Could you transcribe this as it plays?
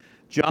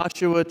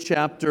Joshua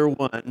chapter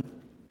 1,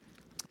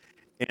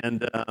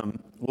 and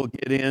we'll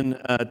get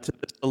into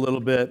this a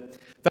little bit.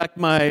 In fact,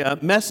 my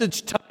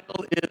message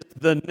title is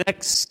The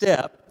Next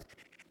Step.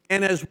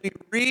 And as we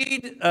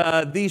read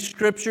these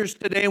scriptures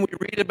today and we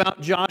read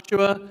about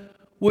Joshua,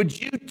 would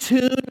you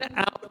tune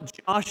out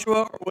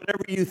Joshua or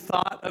whatever you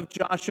thought of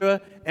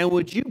Joshua, and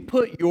would you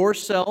put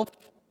yourself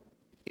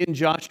in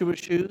Joshua's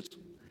shoes?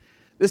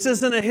 This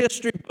isn't a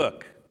history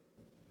book,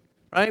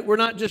 right? We're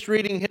not just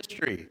reading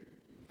history.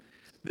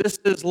 This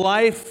is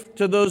life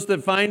to those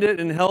that find it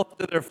and health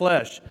to their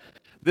flesh.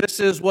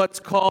 This is what's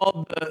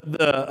called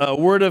the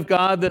Word of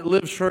God that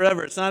lives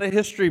forever. It's not a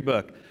history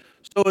book.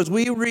 So as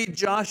we read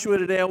Joshua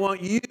today, I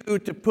want you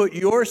to put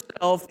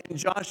yourself in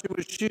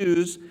Joshua's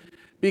shoes,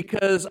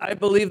 because I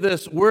believe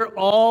this: we're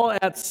all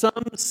at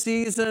some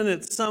season,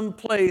 at some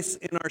place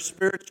in our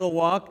spiritual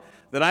walk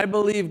that I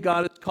believe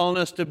God is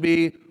calling us to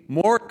be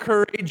more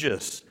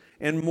courageous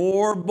and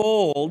more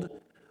bold.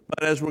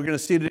 But as we're going to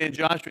see today in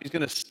Joshua, he's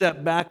going to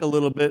step back a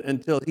little bit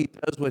until he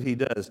does what he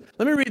does.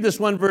 Let me read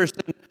this one verse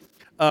in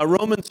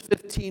Romans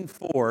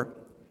 15:4,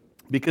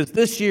 because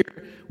this year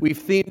we've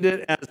themed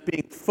it as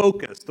being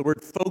focused. The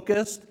word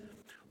focused,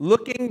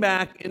 looking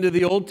back into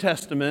the Old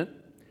Testament.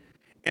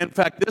 In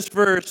fact, this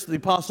verse, the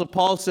Apostle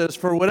Paul says,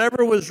 "For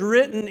whatever was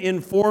written in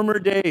former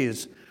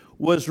days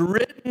was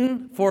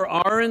written for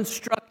our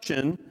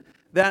instruction,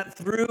 that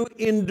through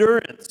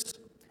endurance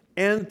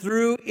and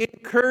through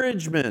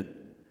encouragement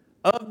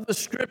of the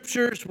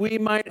Scriptures we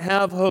might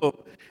have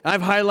hope."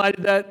 I've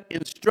highlighted that: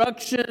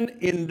 instruction,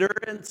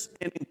 endurance,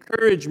 and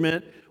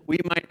encouragement, we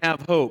might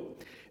have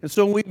hope. And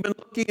so we've been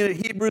looking at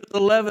Hebrews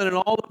 11 and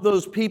all of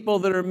those people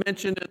that are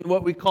mentioned in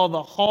what we call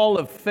the Hall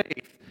of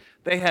Faith.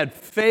 They had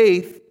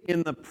faith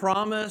in the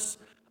promise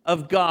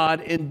of God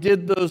and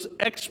did those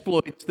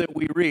exploits that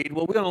we read.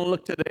 Well, we're going to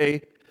look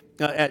today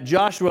at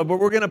Joshua, but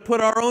we're going to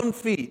put our own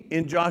feet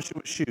in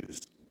Joshua's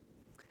shoes.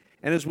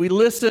 And as we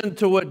listen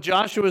to what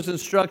Joshua's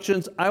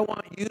instructions, I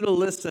want you to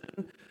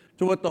listen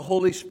to what the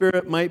Holy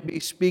Spirit might be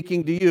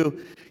speaking to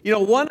you. You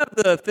know, one of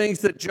the things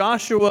that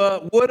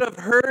Joshua would have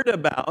heard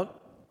about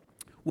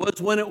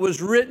was when it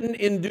was written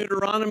in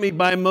Deuteronomy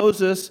by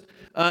Moses,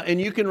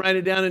 and you can write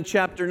it down in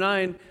chapter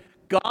 9,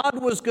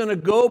 God was going to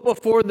go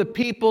before the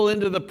people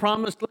into the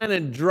promised land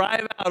and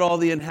drive out all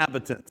the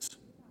inhabitants.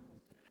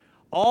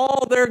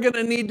 All they're going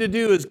to need to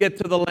do is get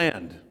to the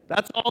land.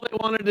 That's all they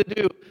wanted to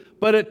do.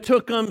 But it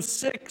took them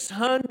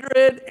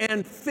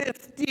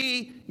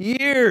 650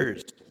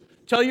 years.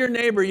 Tell your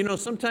neighbor, you know,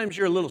 sometimes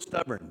you're a little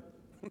stubborn.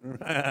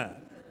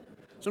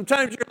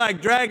 Sometimes you're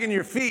like dragging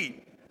your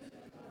feet.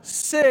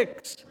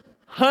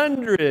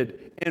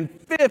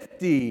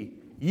 650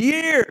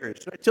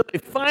 years until they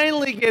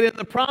finally get in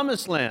the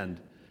promised land.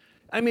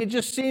 I mean, it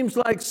just seems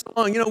like so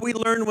long. You know, we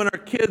learned when our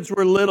kids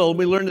were little,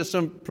 we learned this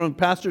from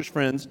pastors'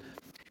 friends,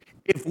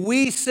 if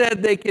we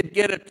said they could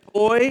get a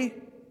toy,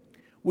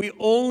 we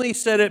only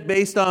said it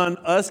based on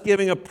us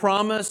giving a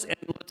promise, and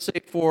let's say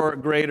for a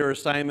grade or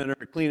assignment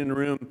or cleaning a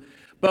room.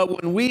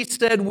 But when we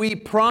said we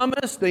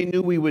promised, they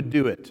knew we would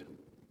do it.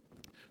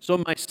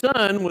 So my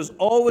son was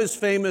always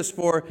famous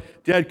for,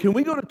 "Dad, can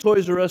we go to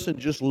Toys R Us and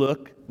just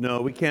look?"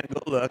 "No, we can't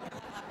go look.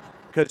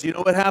 Because you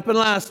know what happened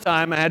last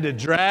time? I had to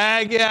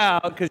drag you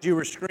out because you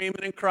were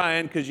screaming and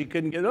crying because you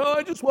couldn't get,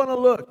 I just want to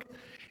look."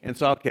 And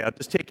so, okay, I'll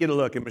just take you to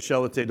look. And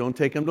Michelle would say, "Don't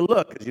take him to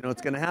look because you know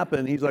what's going to happen."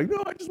 And he's like,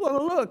 "No, I just want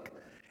to look."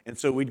 And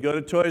so we'd go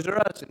to Toys R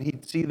Us and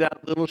he'd see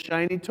that little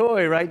shiny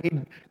toy, right?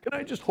 "Can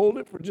I just hold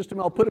it for just a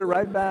minute? I'll put it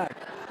right back."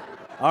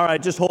 "All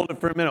right, just hold it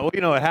for a minute." Well,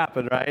 you know what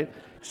happened, right?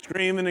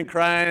 Screaming and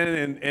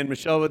crying, and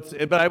Michelle would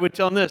say, but I would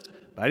tell him this: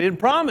 "I didn't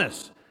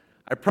promise.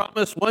 I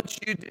promised once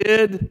you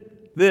did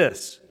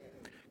this."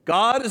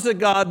 God is a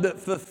God that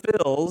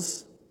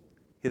fulfills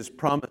his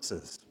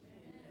promises.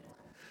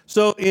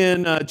 So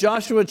in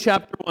Joshua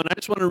chapter 1, I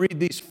just want to read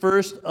these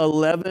first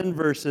 11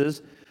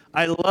 verses.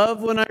 I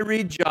love when I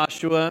read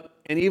Joshua,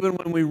 and even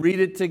when we read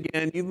it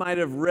again, you might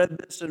have read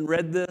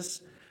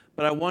this,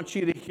 but I want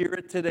you to hear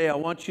it today. I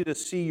want you to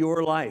see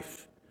your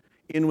life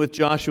in with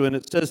Joshua. And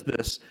it says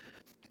this: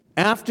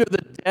 "After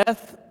the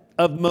death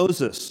of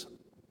Moses,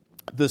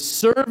 the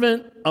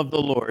servant of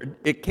the Lord,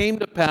 it came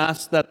to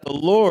pass that the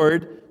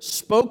Lord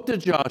spoke to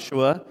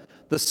Joshua,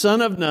 the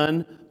son of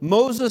Nun,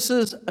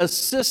 Moses'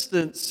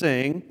 assistant,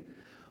 saying,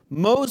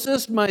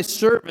 'Moses, my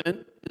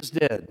servant, is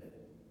dead.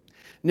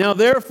 Now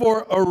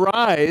therefore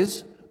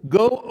arise,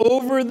 go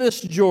over this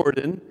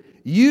Jordan,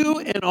 you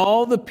and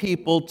all the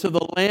people, to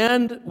the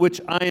land which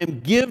I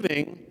am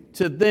giving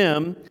to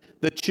them,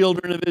 the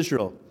children of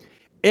Israel.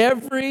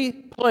 Every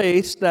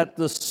place that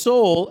the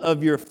sole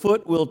of your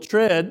foot will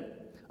tread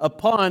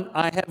upon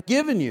I have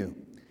given you,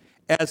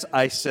 as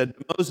I said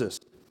to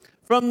Moses.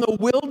 From the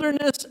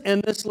wilderness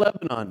and this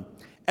Lebanon,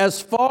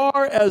 as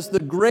far as the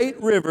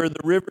great river,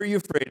 the river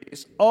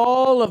Euphrates,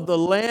 all of the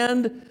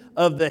land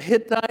of the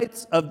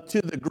Hittites,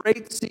 to the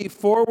great sea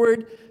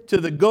forward, to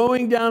the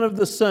going down of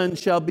the sun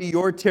shall be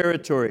your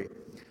territory.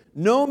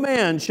 No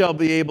man shall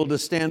be able to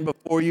stand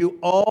before you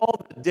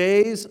all the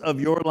days of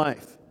your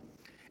life.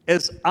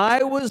 As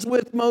I was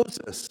with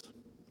Moses,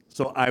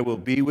 so I will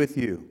be with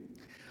you.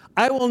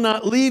 I will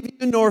not leave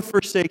you nor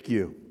forsake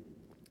you.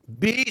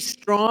 Be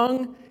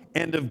strong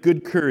and of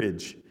good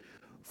courage.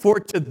 For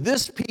to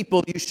this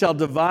people you shall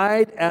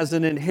divide as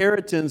an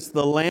inheritance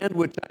the land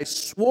which I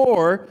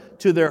swore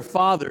to their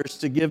fathers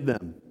to give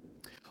them.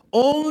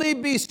 Only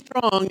be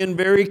strong and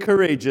very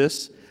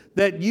courageous,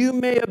 that you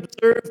may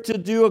observe to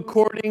do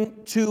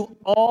according to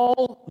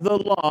all the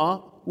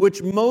law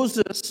which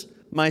Moses,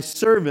 my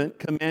servant,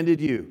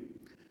 commanded you.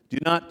 Do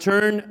not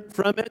turn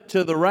from it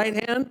to the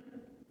right hand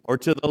or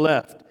to the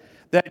left,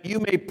 that you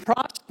may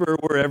prosper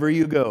wherever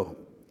you go.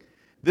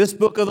 This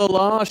book of the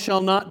law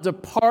shall not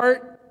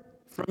depart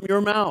from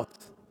your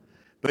mouth,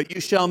 but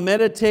you shall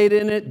meditate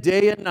in it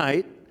day and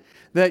night,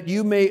 that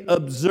you may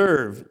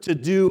observe to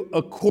do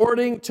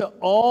according to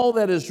all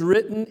that is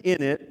written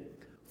in it,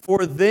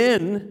 for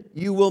then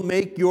you will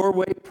make your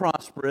way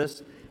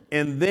prosperous,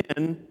 and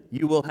then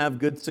you will have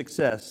good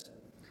success.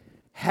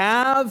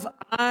 Have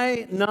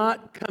I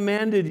not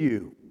commanded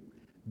you?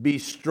 Be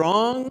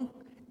strong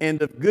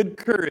and of good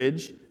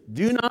courage.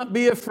 Do not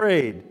be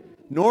afraid,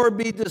 nor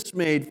be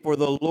dismayed, for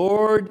the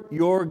Lord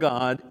your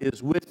God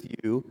is with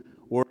you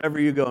wherever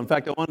you go. In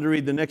fact, I wanted to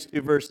read the next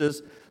two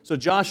verses. So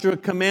Joshua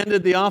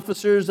commanded the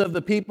officers of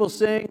the people,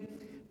 saying,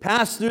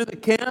 pass through the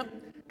camp,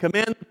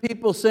 command the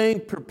people,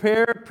 saying,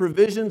 prepare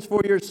provisions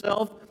for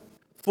yourself,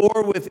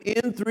 for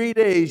within 3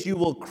 days you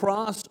will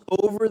cross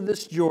over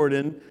this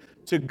Jordan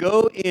to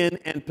go in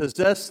and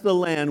possess the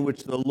land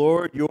which the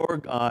Lord your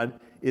God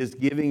is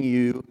giving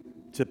you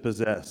to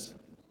possess.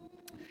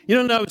 You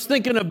know, and I was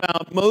thinking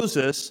about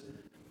Moses.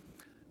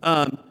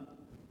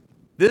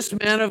 This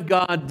man of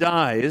God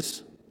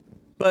dies,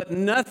 but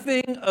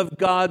nothing of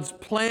God's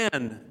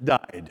plan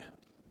died.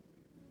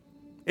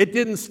 It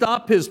didn't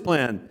stop his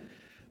plan.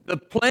 The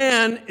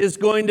plan is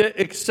going to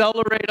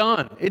accelerate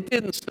on. It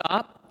didn't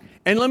stop.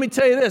 And let me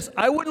tell you this,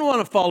 I wouldn't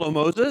want to follow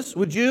Moses,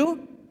 would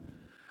you?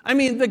 I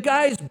mean, the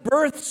guy's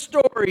birth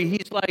story,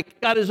 he's like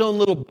got his own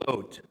little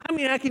boat. I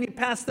mean, how can you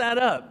pass that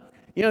up?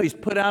 You know, he's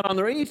put out on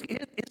the road. His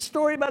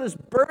story about his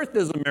birth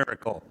is a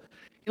miracle.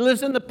 He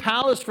lives in the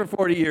palace for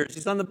 40 years.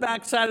 He's on the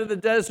backside of the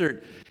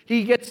desert.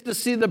 He gets to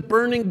see the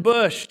burning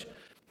bush.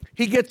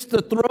 He gets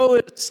to throw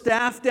his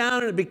staff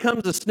down and it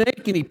becomes a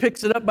snake, and he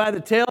picks it up by the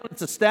tail and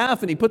it's a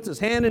staff, and he puts his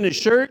hand in his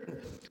shirt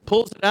and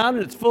pulls it out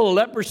and it's full of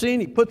leprosy,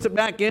 and he puts it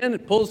back in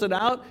and pulls it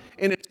out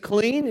and it's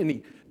clean, and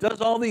he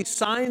does all these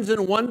signs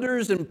and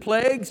wonders and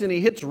plagues, and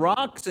he hits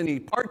rocks and he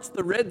parts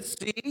the Red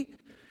Sea.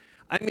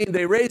 I mean,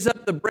 they raise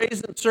up the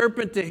brazen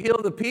serpent to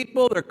heal the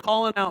people. They're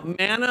calling out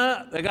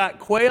manna. They got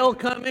quail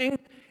coming,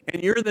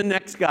 and you're the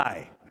next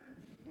guy.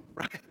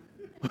 Right?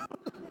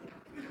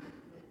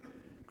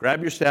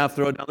 Grab your staff,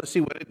 throw it down. Let's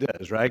see what it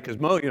does, right? Because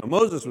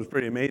Moses was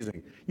pretty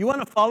amazing. You want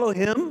to follow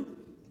him?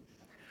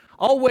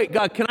 I'll wait.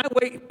 God, can I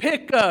wait?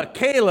 Pick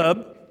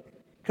Caleb,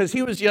 because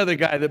he was the other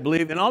guy that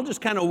believed, and I'll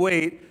just kind of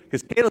wait,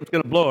 because Caleb's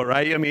going to blow it,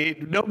 right? I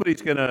mean,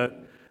 nobody's going to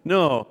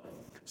know.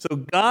 So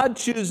God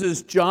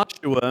chooses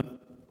Joshua.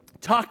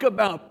 Talk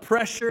about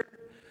pressure.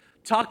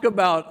 Talk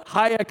about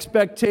high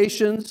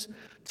expectations.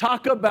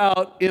 Talk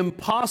about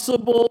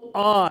impossible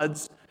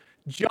odds.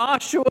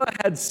 Joshua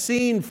had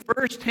seen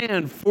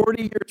firsthand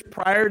 40 years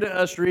prior to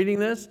us reading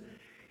this.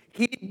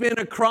 He'd been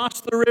across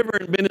the river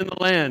and been in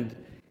the land.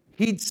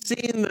 He'd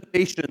seen the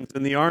nations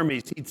and the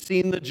armies. He'd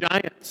seen the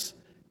giants.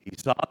 He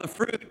saw the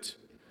fruit.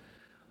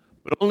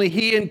 But only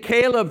he and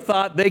Caleb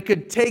thought they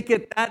could take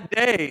it that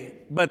day.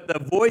 But the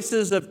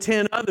voices of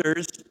 10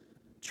 others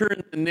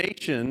turned the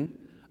nation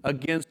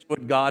against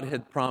what God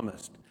had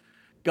promised.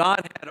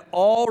 God had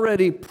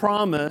already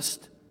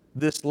promised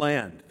this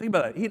land. Think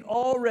about that. He'd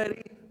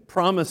already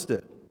promised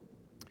it.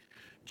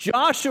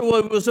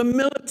 Joshua was a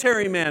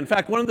military man. In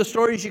fact, one of the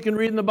stories you can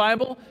read in the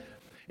Bible,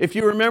 if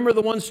you remember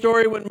the one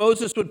story when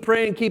Moses would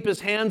pray and keep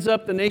his hands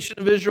up, the nation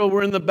of Israel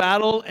were in the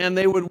battle, and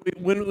they would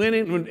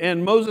win,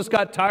 and Moses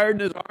got tired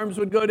and his arms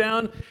would go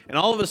down, and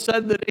all of a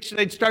sudden the nation,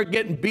 they'd start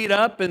getting beat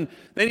up, and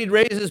then he'd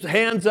raise his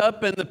hands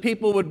up and the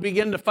people would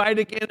begin to fight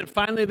again, and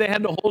finally they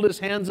had to hold his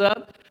hands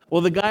up.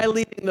 Well, the guy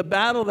leading the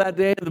battle that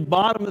day at the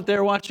bottom that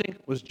they're watching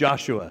was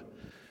Joshua.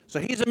 So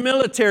he's a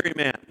military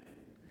man.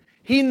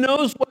 He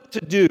knows what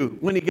to do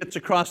when he gets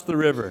across the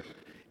river.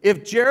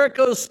 If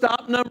Jericho's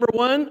stop number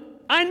one,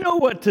 I know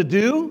what to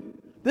do.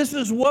 This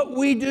is what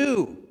we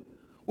do.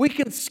 We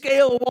can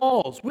scale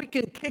walls. We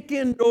can kick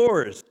in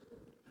doors.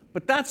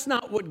 But that's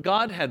not what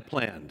God had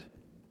planned.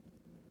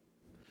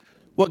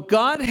 What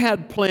God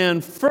had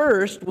planned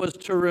first was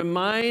to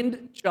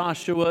remind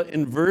Joshua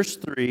in verse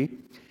 3,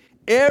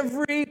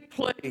 every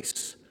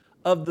place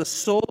of the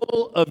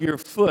sole of your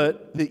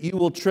foot that you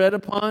will tread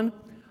upon,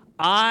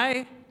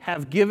 I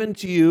have given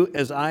to you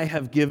as I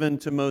have given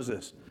to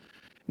Moses.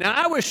 Now,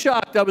 I was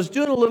shocked. I was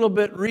doing a little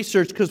bit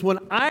research because when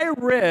I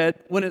read,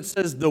 when it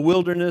says the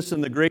wilderness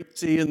and the Great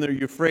Sea and the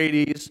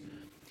Euphrates,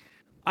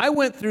 I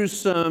went through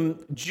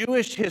some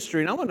Jewish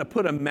history, and I want to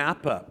put a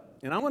map up.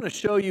 And I want to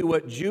show you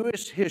what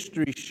Jewish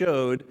history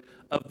showed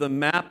of the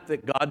map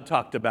that God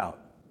talked about.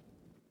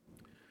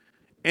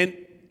 And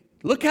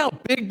look how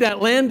big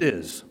that land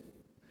is.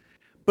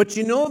 But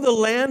you know, the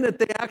land that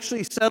they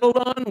actually settled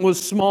on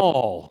was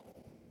small.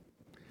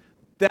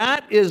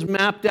 That is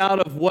mapped out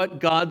of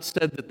what God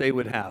said that they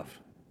would have.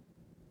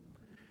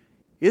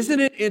 Isn't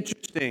it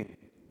interesting?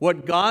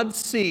 What God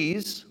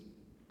sees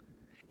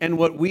and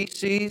what we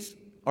see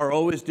are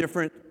always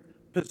different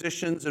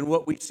positions, and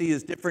what we see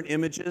is different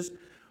images.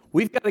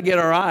 We've got to get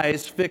our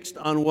eyes fixed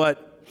on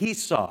what He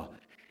saw.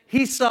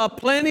 He saw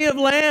plenty of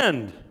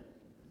land.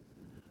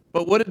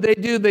 But what did they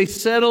do? They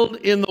settled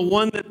in the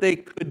one that they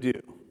could do.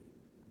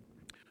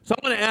 So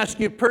I want to ask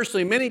you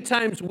personally, many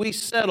times we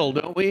settle,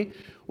 don't we?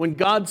 When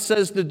God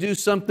says to do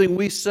something,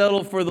 we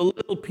settle for the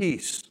little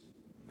piece.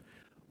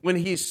 When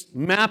He's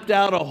mapped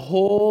out a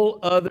whole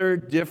other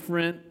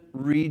different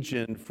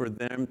region for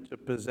them to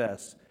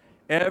possess.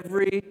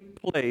 Every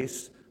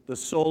place the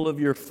sole of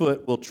your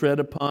foot will tread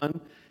upon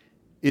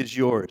is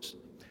yours.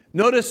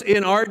 Notice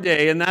in our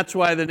day, and that's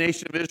why the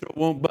nation of Israel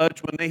won't budge,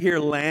 when they hear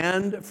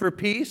land for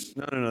peace,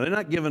 no, they're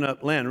not giving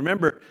up land.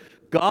 Remember,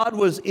 God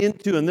was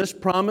into, in this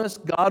promise,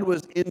 God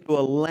was into a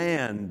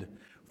land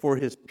for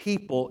His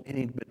people, and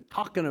He'd been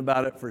talking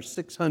about it for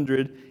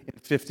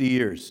 650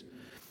 years.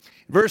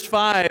 Verse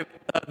 5,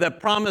 that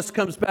promise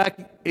comes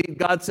back.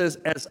 God says,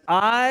 as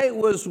I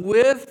was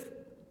with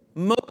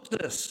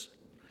Moses.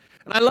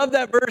 And I love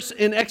that verse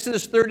in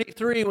Exodus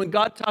 33 when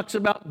God talks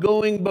about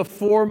going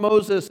before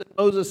Moses. And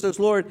Moses says,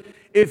 Lord,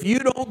 if you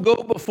don't go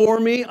before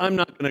me, I'm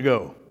not going to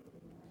go.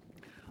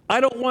 I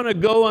don't want to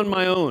go on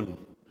my own.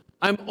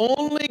 I'm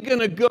only going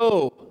to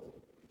go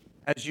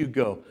as you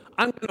go.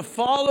 I'm going to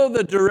follow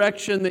the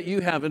direction that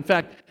you have. In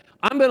fact,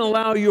 I'm going to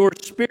allow your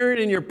spirit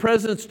and your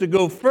presence to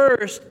go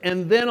first,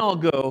 and then I'll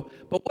go.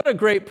 But what a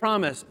great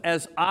promise.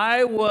 As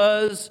I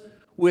was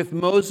with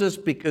Moses,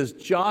 because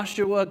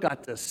Joshua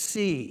got to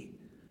see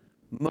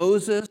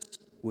Moses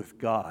with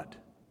God.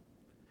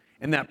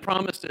 And that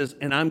promise is,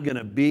 and I'm going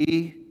to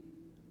be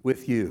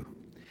with you.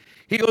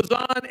 He goes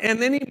on,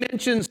 and then he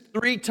mentions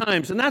 3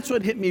 times, and that's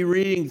what hit me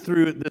reading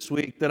through it this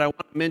week that I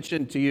want to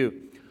mention to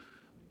you.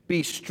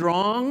 Be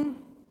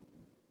strong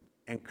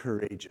and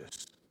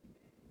courageous.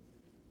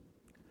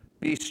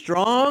 Be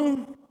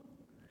strong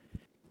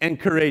and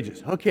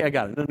courageous. Okay, I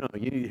got it. No,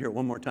 you need to hear it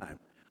one more time.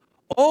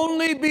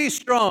 Only be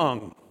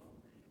strong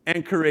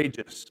and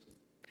courageous.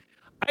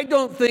 I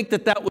don't think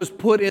that was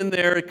put in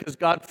there because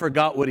God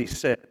forgot what He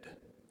said.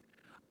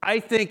 I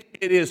think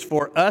it is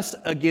for us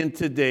again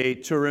today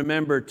to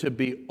remember to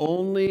be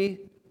only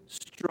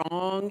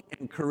strong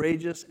and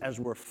courageous as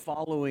we're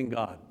following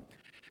God.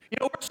 You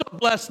know, we're so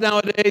blessed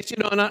nowadays,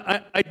 and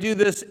I do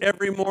this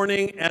every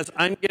morning as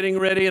I'm getting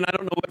ready, and I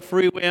don't know what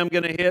freeway I'm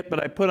going to hit,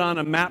 but I put on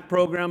a map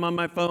program on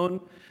my phone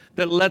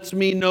that lets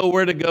me know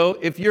where to go.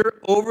 If you're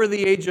over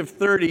the age of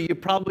 30, you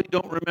probably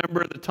don't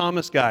remember the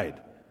Thomas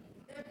Guide.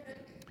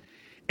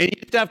 And you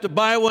used to have to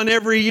buy one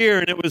every year,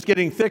 and it was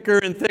getting thicker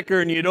and thicker,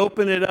 and you'd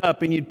open it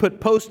up, and you'd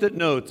put Post-it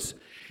notes,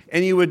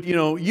 and you would,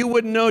 you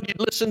wouldn't know, you'd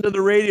listen to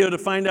the radio to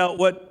find out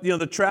what,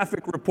 the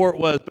traffic report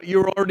was, but you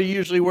were already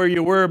usually where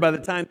you were by the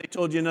time they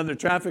told you another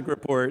traffic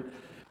report,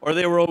 or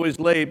they were always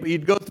late. But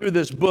you'd go through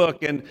this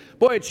book, and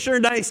boy, it's sure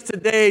nice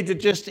today to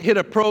just hit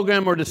a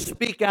program or to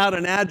speak out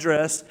an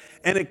address,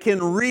 and it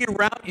can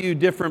reroute you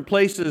different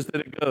places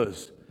that it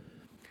goes.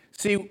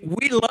 See,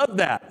 we love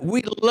that.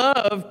 We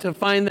love to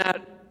find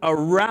that a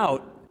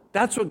route.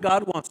 That's what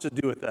God wants to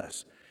do with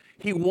us.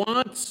 He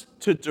wants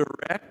to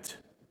direct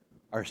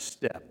our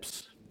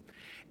steps.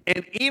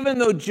 And even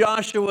though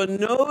Joshua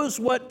knows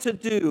what to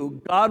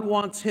do, God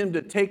wants him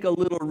to take a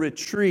little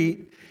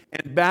retreat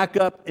and back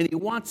up, and He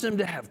wants him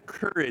to have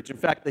courage. In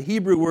fact, the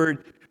Hebrew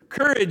word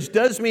courage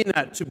does mean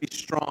that, to be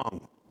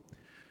strong,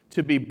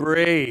 to be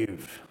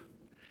brave,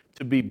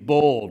 to be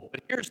bold. But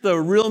here's the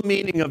real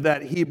meaning of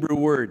that Hebrew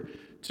word: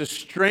 to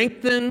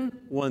strengthen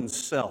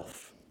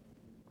oneself.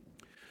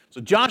 So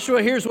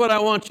Joshua, here's what I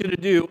want you to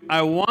do.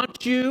 I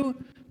want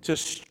you to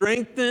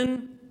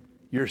strengthen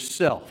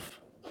yourself.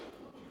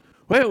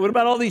 Wait, what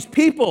about all these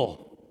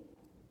people?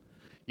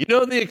 You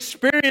know the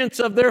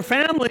experience of their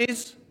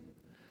families.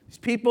 These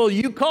people,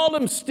 you called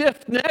them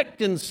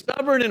stiff-necked and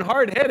stubborn and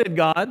hard-headed,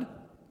 God.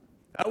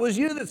 That was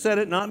you that said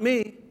it, not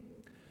me.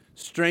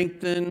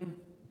 Strengthen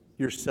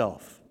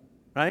yourself,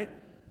 right?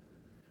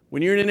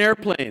 When you're in an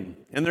airplane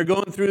and they're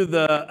going through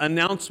the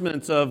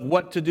announcements of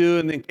what to do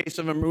in case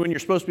of when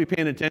you're supposed to be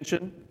paying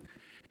attention,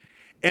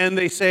 and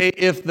they say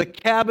if the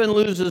cabin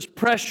loses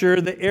pressure,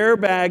 the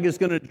airbag is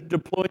going to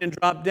deploy and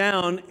drop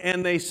down,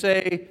 and they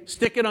say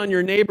stick it on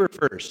your neighbor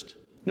first.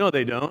 No,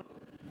 they don't.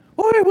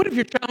 Boy, what if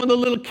you're traveling with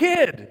a little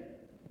kid?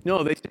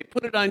 No, they say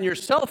put it on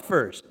yourself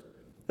first.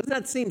 Doesn't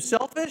that seem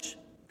selfish?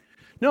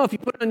 No, if you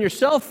put it on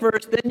yourself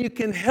first, then you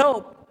can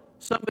help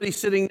somebody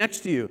sitting next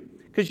to you.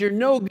 Because you're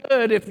no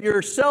good if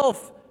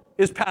yourself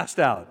is passed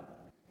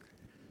out.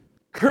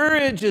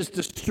 Courage is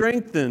to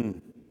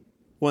strengthen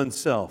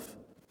oneself.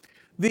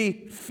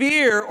 The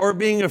fear or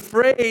being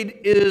afraid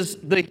is,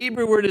 the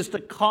Hebrew word is to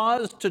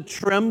cause to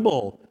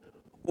tremble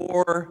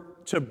or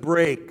to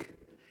break.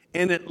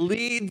 And it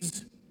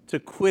leads to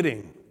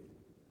quitting.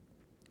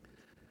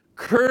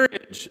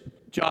 Courage,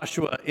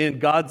 Joshua, in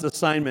God's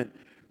assignment.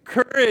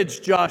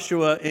 Courage,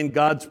 Joshua, in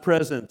God's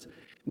presence.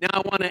 Now I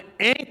want to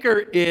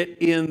anchor it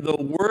in the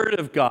Word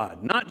of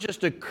God. Not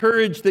just a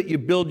courage that you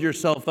build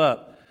yourself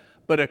up,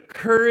 but a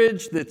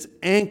courage that's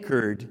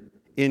anchored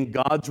in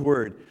God's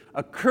Word.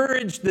 A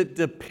courage that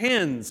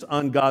depends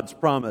on God's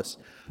promise.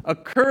 A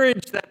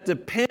courage that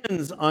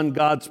depends on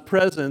God's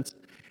presence.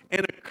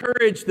 And a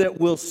courage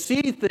that will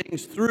see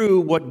things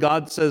through what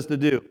God says to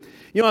do.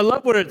 You know, I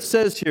love what it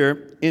says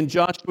here in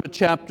Joshua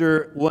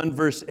chapter 1,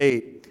 verse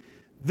 8.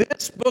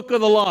 This book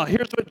of the law,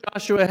 here's what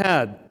Joshua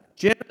had.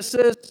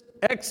 Genesis,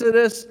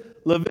 Exodus,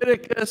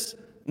 Leviticus,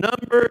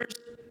 Numbers,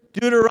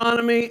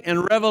 Deuteronomy,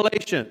 and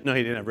Revelation. No,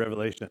 he didn't have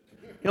Revelation.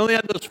 He only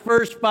had those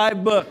first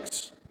 5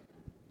 books.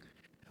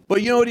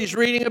 But you know what he's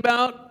reading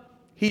about?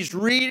 He's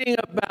reading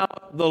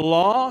about the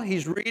law.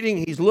 He's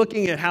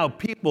looking at how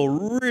people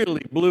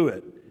really blew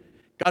it.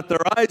 Got their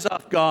eyes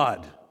off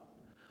God.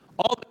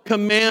 All the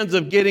commands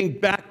of getting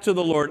back to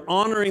the Lord,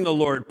 honoring the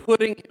Lord,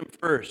 putting Him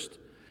first.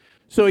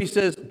 So he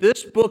says,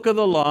 this book of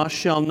the law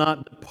shall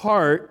not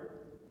depart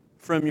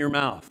from your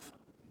mouth,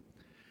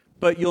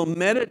 but you'll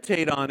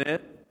meditate on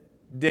it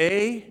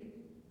day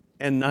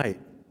and night,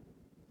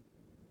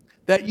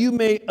 that you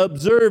may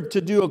observe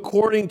to do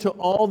according to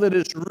all that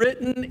is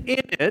written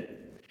in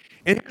it.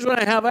 And here's what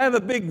I have. I have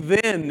a big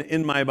then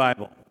in my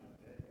Bible.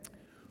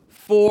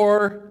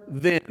 For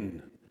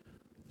then.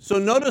 So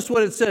notice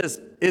what it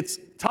says. It's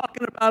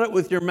talking about it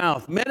with your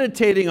mouth,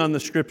 meditating on the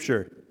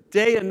Scripture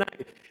day and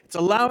night. It's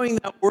allowing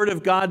that Word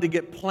of God to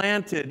get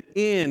planted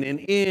in and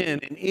in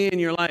and in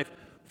your life.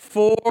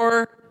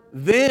 For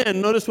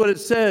then, notice what it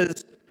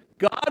says,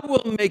 God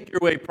will make your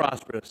way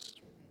prosperous.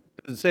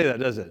 It doesn't say that,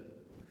 does it?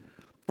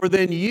 For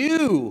then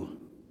you,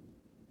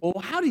 well,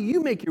 how do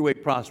you make your way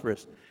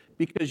prosperous?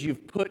 Because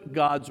you've put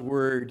God's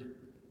Word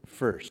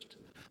first.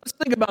 Let's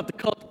think about the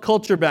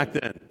culture back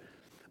then.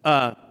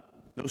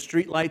 No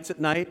street lights at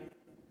night,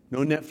 no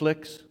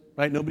Netflix,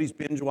 right? Nobody's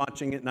binge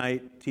watching at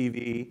night,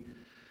 TV.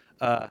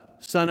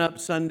 Sun up,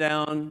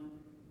 sundown,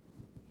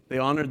 they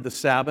honored the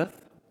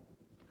Sabbath.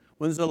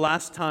 When's the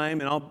last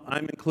time, and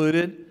I'm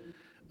included,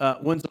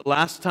 when's the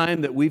last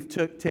time that we've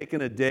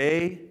taken a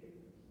day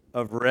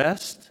of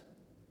rest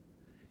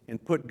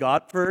and put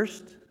God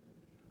first?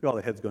 Look at all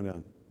the heads going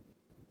down.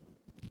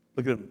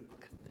 Look at them.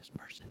 Look at this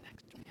person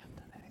next to me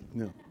today.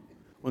 No.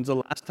 When's the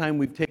last time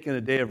we've taken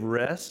a day of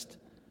rest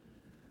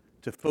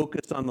to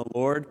focus on the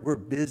Lord? We're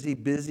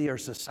busy. Our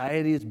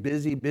society is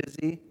busy.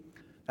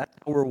 That's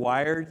how we're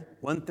wired.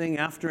 One thing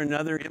after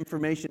another,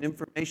 information,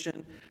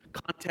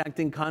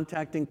 contacting,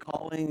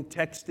 calling,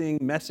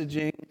 texting,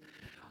 messaging.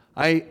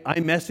 I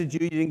messaged you,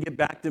 you didn't get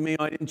back to me,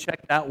 I didn't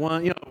check that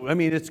one. You know, I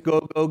mean, it's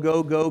go.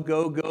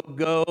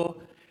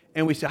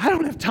 And we say, I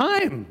don't have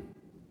time.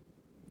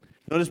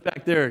 Notice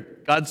back there,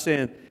 God's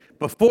saying,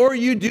 before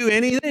you do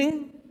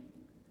anything,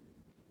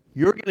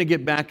 you're going to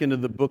get back into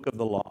the book of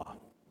the law.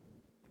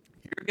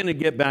 You're going to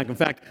get back. In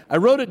fact, I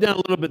wrote it down a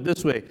little bit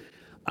this way.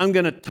 I'm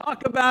going to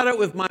talk about it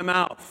with my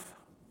mouth.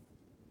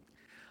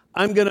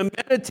 I'm going to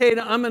meditate.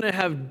 I'm going to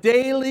have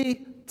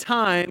daily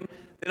time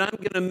that I'm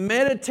going to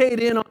meditate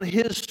in on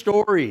His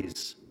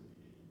stories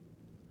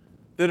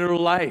that are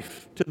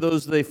life to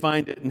those they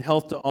find it and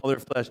health to all their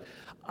flesh.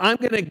 I'm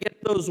going to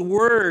get those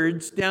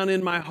words down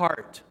in my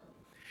heart.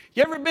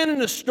 You ever been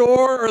in a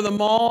store or the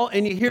mall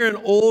and you hear an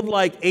old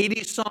like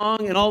 80s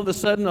song and all of a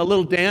sudden a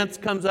little dance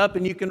comes up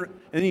and you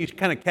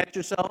kind of catch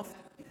yourself?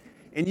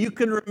 And you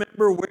can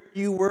remember where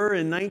you were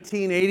in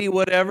 1980,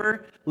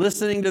 whatever,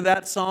 listening to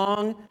that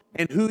song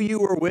and who you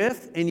were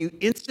with, and you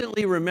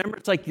instantly remember.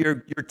 It's like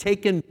you're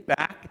taken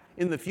back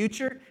in the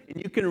future,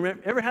 and you can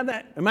remember. Ever had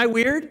that? Am I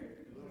weird?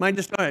 Am I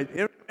just all right?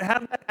 Ever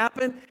have that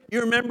happen?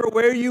 You remember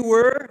where you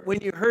were when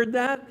you heard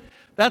that?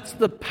 That's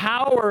the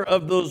power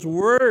of those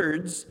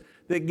words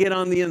that get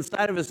on the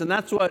inside of us, and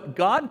that's what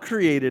God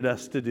created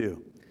us to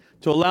do,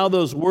 to allow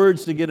those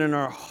words to get in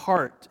our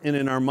heart and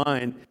in our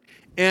mind.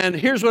 And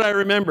here's what I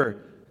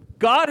remember.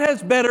 God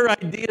has better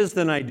ideas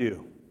than I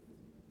do.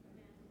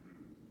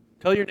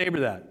 Tell your neighbor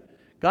that.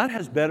 God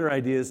has better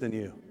ideas than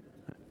you.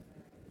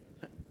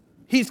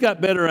 He's got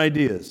better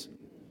ideas.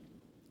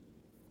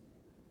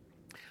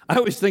 I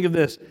always think of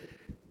this.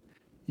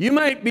 You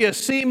might be a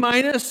C-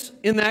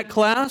 in that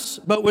class,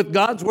 but with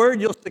God's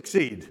word, you'll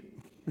succeed.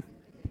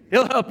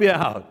 He'll help you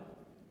out.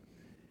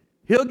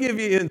 He'll give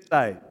you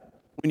insight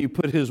when you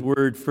put His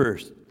word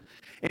first.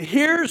 And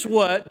here's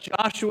what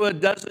Joshua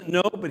doesn't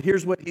know, but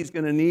here's what he's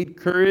going to need: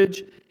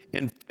 courage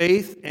and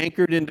faith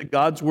anchored into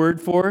God's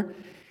word for.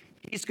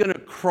 He's going to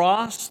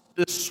cross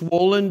this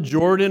swollen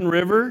Jordan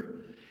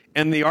River,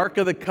 and the Ark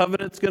of the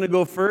Covenant's going to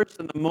go first.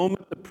 And the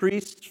moment the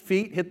priest's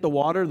feet hit the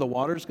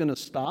water's going to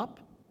stop.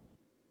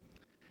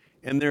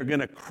 And they're going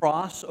to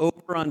cross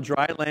over on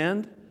dry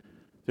land.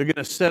 They're going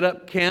to set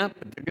up camp.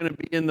 They're going to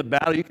be in the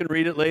battle. You can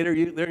read it later.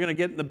 They're going to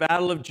get in the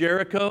Battle of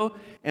Jericho.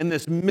 And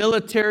this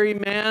military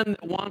man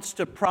that wants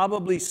to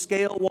probably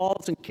scale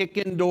walls and kick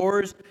in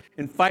doors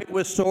and fight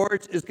with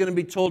swords is going to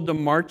be told to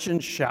march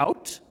and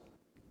shout.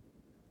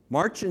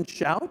 March and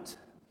shout?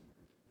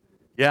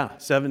 Yeah,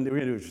 we're going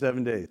to do it for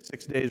 7 days.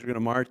 6 days we're going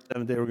to march,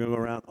 7th day we're going to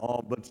go around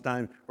all bunch of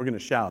time. We're going to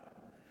shout.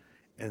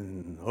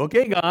 And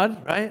okay,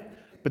 God, right?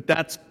 But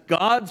that's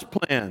God's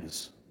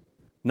plans,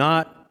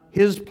 not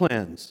his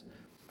plans.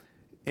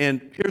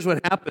 And here's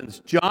what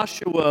happens.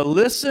 Joshua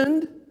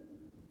listened.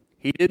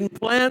 He didn't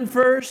plan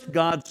first.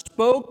 God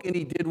spoke, and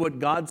he did what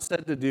God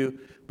said to do.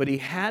 But he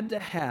had to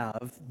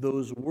have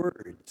those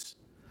words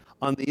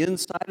on the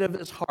inside of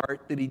his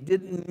heart that he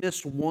didn't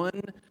miss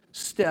one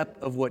step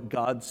of what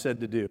God said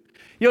to do.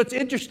 You know, it's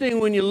interesting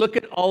when you look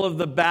at all of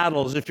the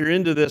battles, if you're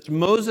into this,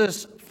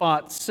 Moses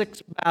fought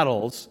 6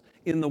 battles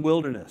in the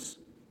wilderness.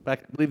 In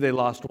fact, I believe they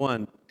lost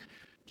one.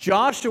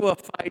 Joshua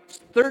fights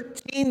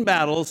 13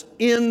 battles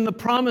in the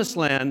promised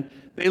land.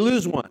 They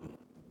lose one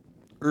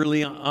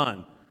early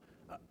on.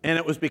 And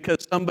it was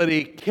because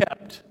somebody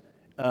kept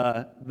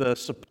the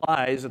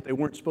supplies that they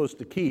weren't supposed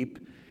to keep,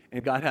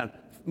 and God had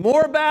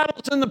more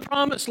battles in the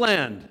promised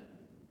land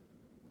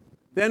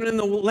than in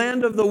the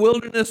land of the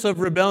wilderness of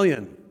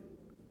rebellion.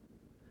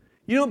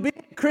 You know,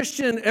 being a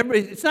Christian,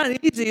 it's not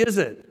easy, is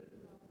it?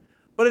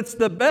 But it's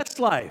the best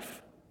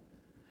life.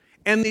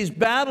 And these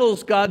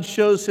battles, God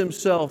shows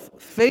himself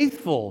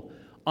faithful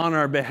on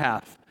our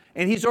behalf.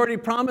 And he's already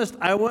promised,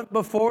 I went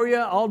before you,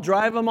 I'll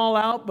drive them all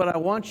out, but I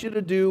want you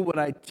to do what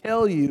I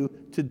tell you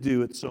to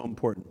do. It's so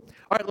important.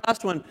 All right,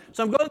 last one.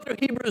 So I'm going through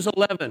Hebrews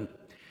 11.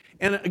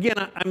 And again,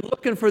 I'm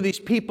looking for these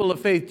people of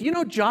faith. Do you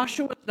know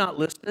Joshua's not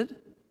listed?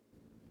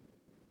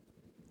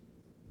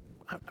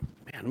 Man,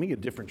 let me get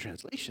a different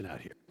translation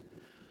out here.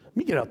 Let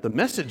me get out the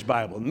Message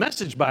Bible. The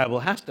Message Bible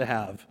has to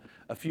have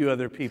a few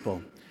other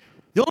people.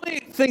 The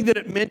only thing that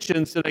it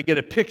mentions that I get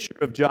a picture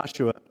of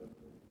Joshua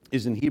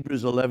is in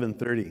Hebrews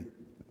 11:30.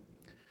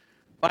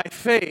 By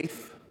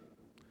faith,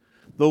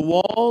 the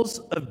walls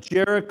of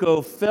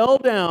Jericho fell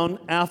down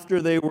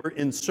after they were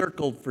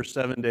encircled for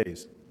 7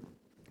 days.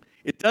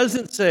 It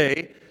doesn't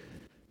say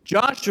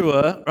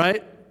Joshua,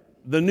 right,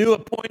 the new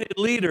appointed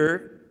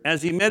leader,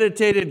 as he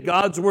meditated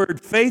God's word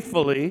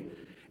faithfully,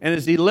 and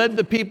as he led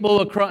the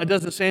people across, it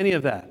doesn't say any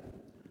of that.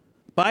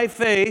 By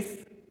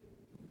faith,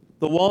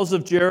 the walls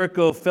of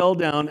Jericho fell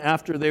down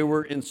after they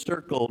were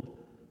encircled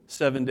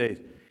 7 days.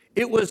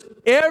 It was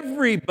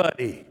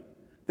everybody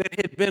that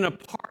had been a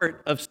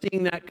part of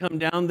seeing that come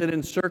down, that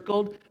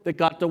encircled, that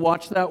got to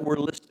watch that, were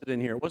listed in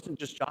here. It wasn't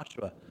just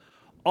Joshua.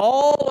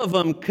 All of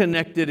them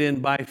connected in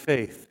by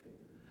faith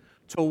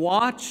to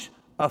watch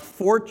a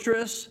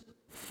fortress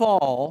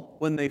fall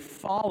when they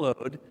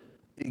followed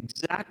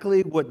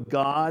exactly what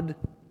God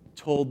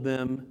told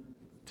them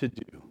to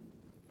do.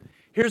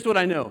 Here's what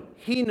I know.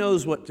 He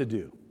knows what to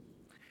do.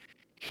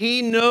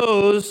 He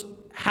knows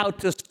how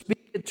to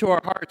speak it to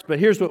our hearts, but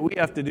here's what we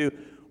have to do.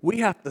 We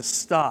have to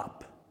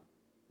stop.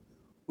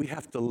 We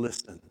have to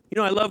listen.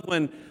 You know, I love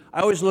when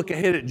I always look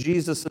ahead at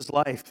Jesus'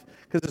 life,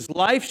 because his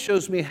life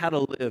shows me how to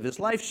live. His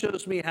life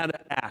shows me how to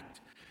act.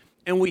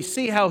 And we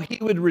see how he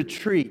would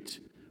retreat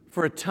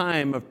for a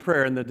time of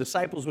prayer, and the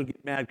disciples would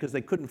get mad because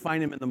they couldn't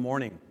find him in the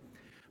morning.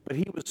 But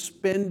he was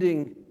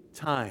spending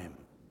time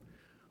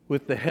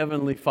with the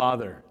Heavenly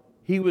Father.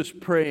 He was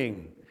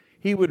praying.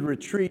 He would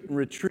retreat and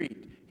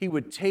retreat. He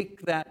would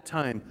take that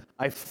time.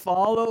 I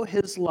follow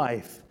his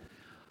life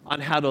on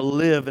how to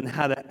live and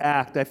how to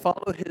act. I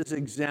follow his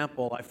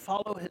example. I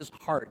follow his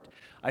heart.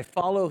 I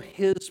follow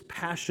his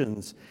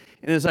passions.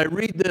 And as I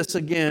read this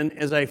again,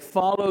 as I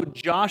follow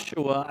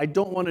Joshua, I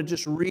don't want to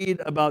just read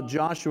about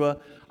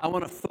Joshua. I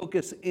want to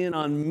focus in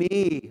on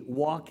me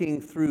walking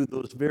through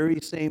those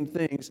very same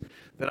things,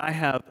 that I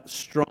have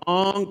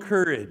strong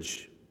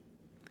courage,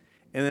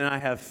 and then I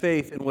have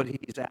faith in what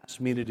he's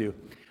asked me to do.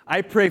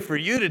 I pray for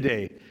you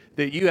today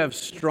that you have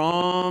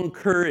strong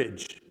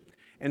courage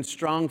and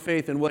strong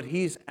faith in what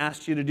he's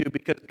asked you to do,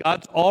 because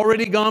God's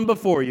already gone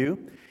before you.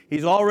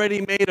 He's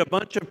already made a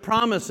bunch of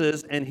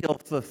promises, and he'll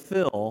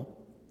fulfill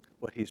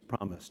what he's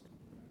promised.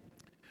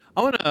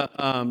 I want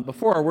to,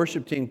 before our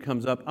worship team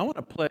comes up, I want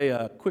to play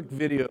a quick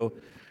video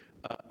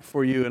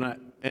for you.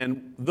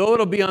 And though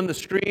it'll be on the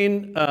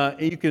screen,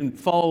 you can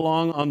follow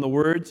along on the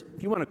words.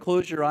 If you want to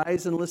close your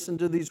eyes and listen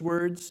to these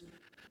words,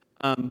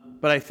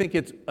 but I think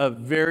it's a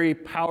very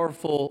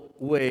powerful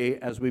way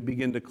as we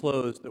begin to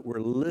close that we're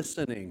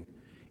listening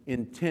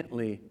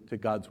intently to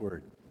God's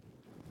word.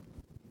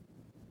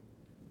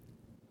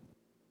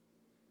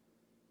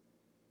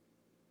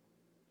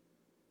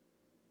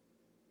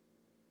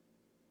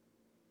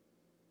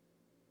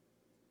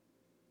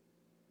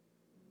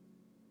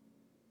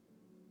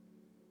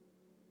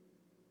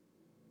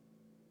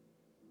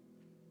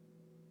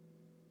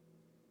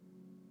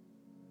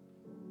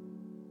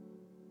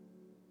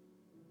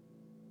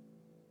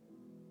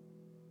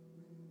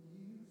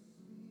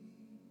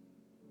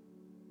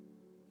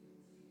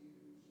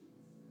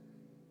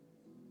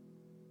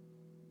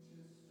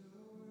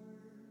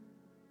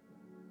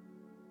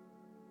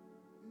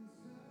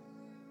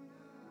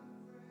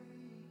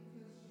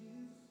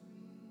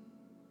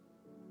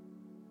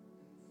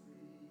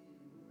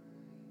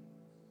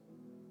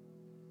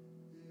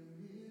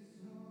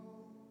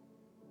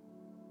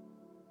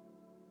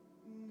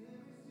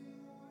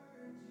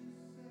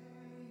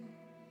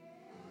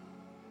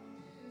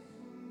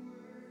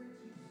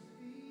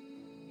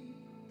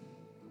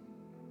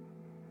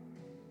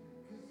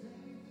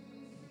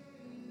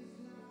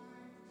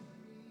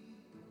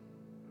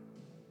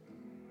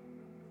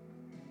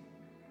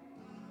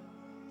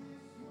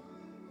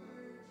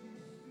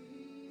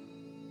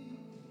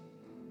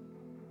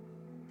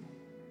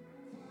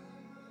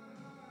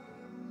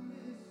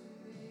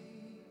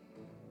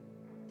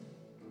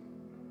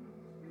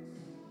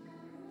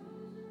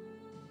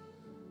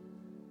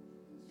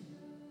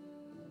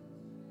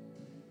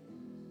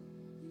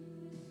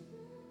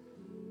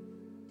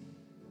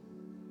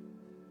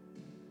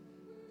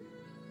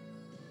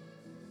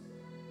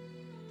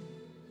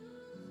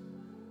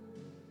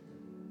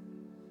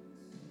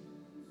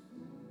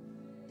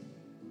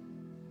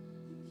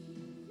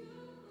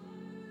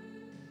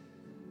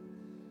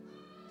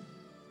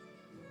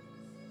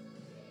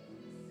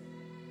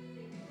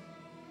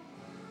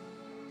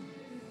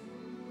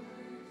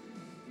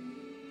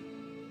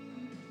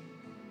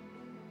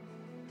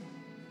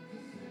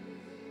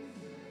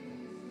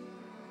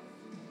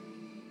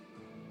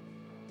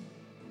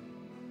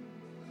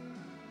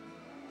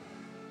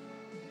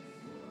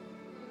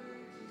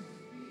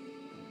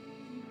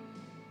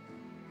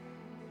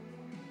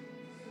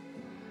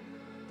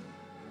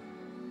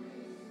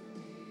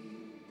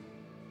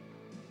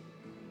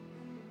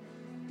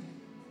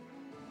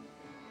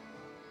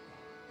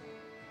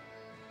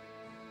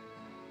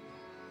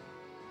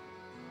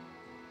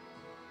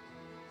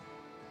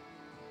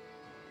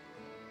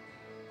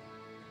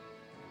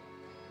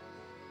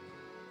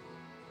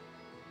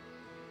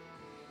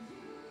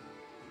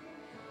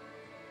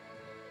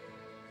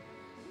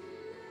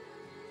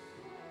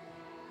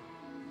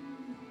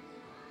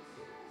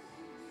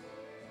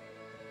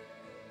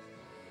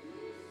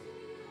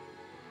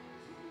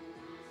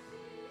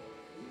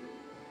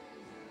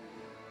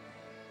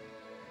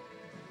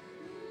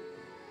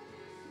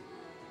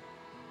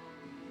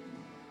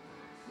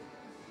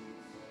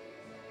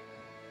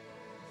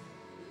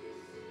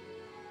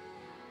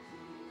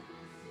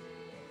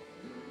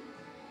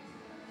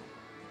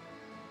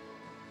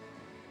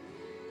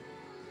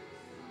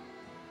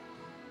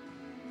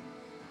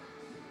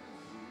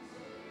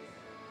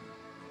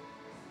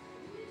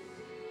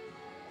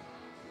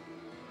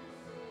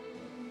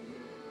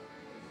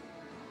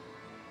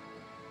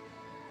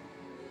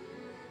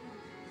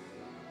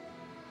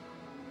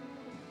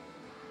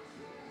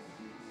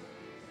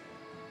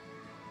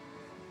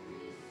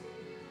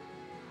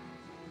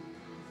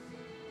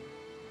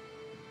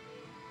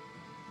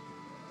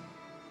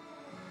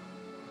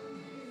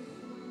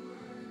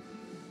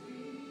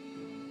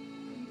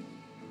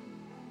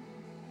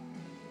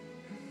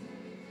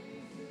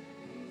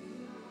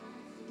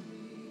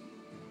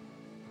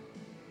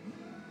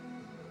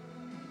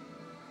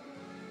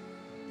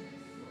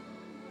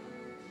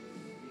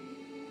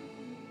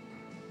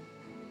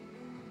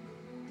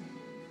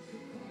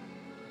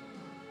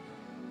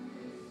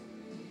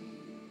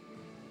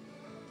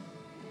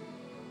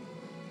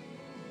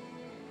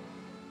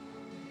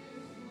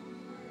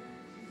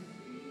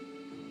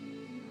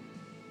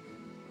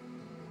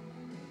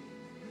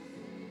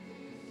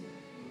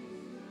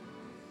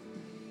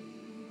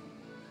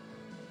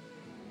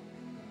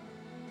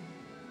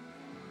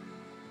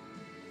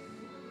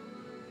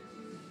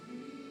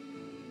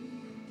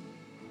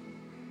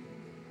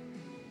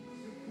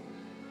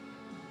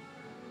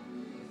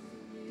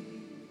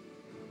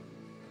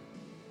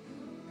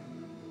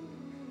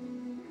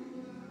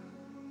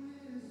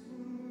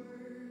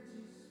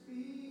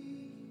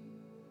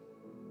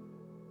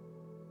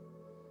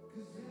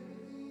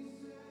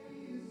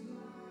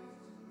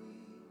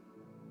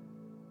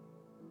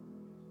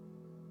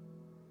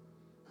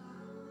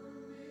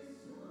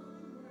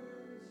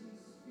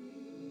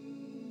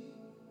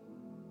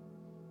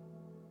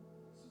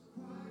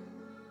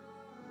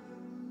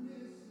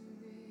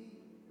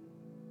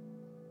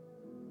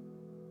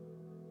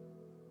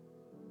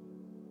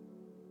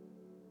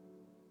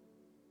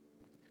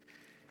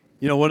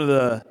 One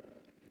of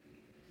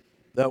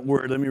that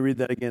word, let me read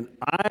that again.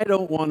 I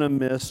don't want to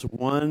miss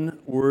one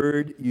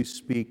word you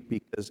speak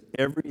because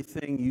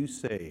everything you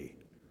say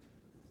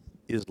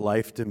is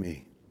life to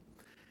me.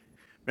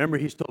 Remember,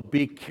 he's told,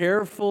 be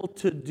careful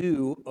to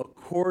do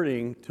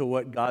according to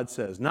what God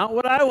says. Not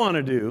what I want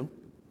to do,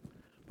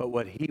 but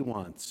what he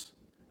wants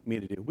me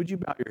to do. Would you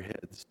bow your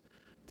heads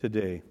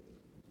today?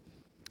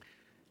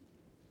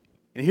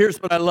 And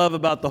here's what I love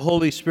about the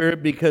Holy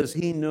Spirit, because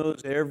he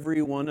knows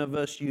every one of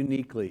us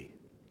uniquely.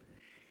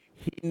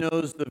 He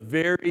knows the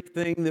very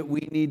thing that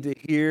we need to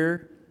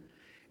hear.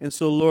 And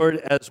so, Lord,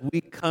 as we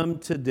come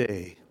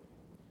today,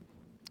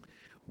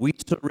 we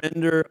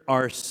surrender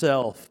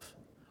ourself,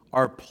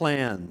 our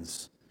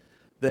plans,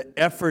 the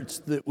efforts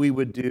that we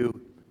would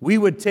do. We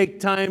would take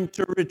time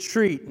to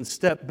retreat and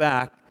step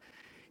back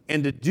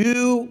and to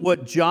do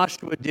what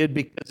Joshua did,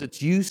 because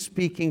it's you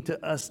speaking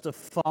to us to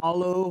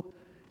follow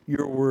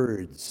your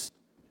words.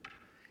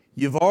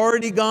 You've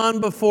already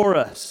gone before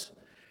us.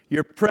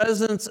 Your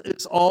presence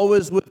is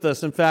always with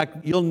us. In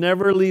fact, you'll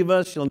never leave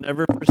us. You'll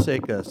never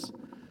forsake us.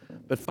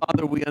 But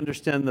Father, we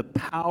understand the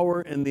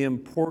power and the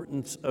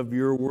importance of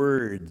your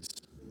words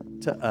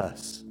to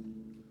us.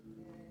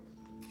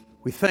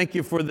 We thank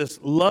you for this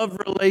love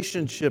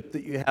relationship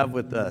that you have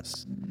with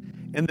us,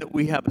 and that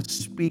we have a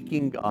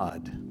speaking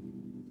God.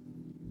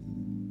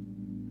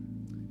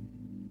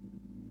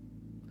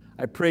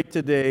 I pray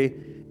today,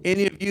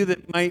 any of you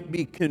that might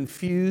be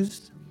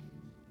confused,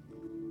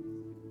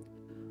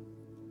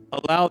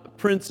 allow the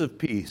Prince of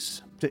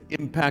Peace to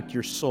impact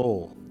your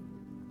soul,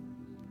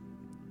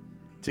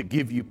 to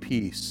give you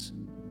peace.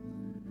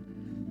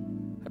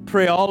 I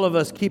pray all of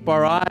us keep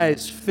our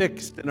eyes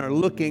fixed and are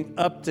looking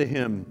up to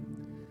him,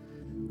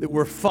 that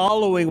we're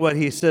following what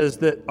he says,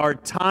 that our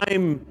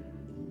time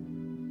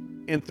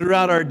and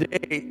throughout our day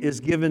is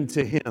given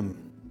to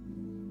him.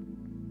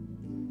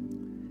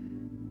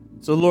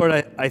 So, Lord,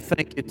 I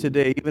thank you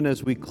today, even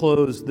as we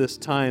close this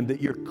time,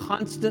 that you're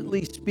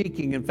constantly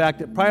speaking. In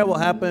fact, it probably will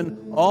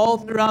happen all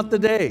throughout the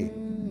day,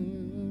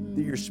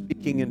 that you're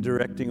speaking and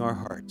directing our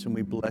hearts, and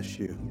we bless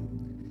you.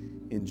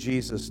 In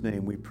Jesus'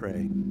 name we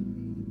pray.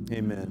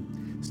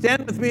 Amen.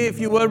 Stand with me if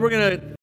you would. We're going to